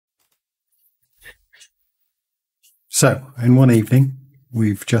So in one evening,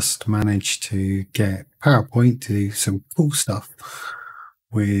 we've just managed to get PowerPoint to do some cool stuff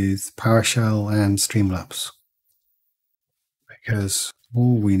with PowerShell and Streamlabs. Because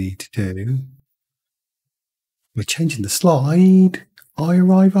all we need to do, we're changing the slide. I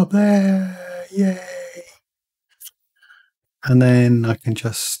arrive up there. Yay. And then I can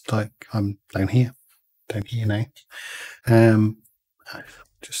just I'm down here now.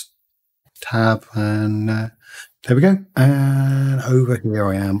 Just tab and there we go. And over here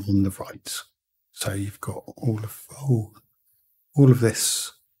I am on the right. So you've got all of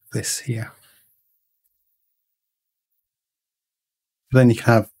this here. Then you can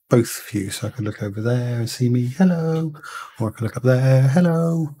have both views. So I can look over there and see me, hello, or I can look up there,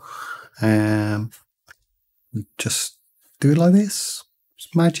 hello. Just do it like this.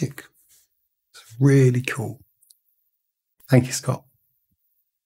 It's magic. It's really cool. Thank you, Scott.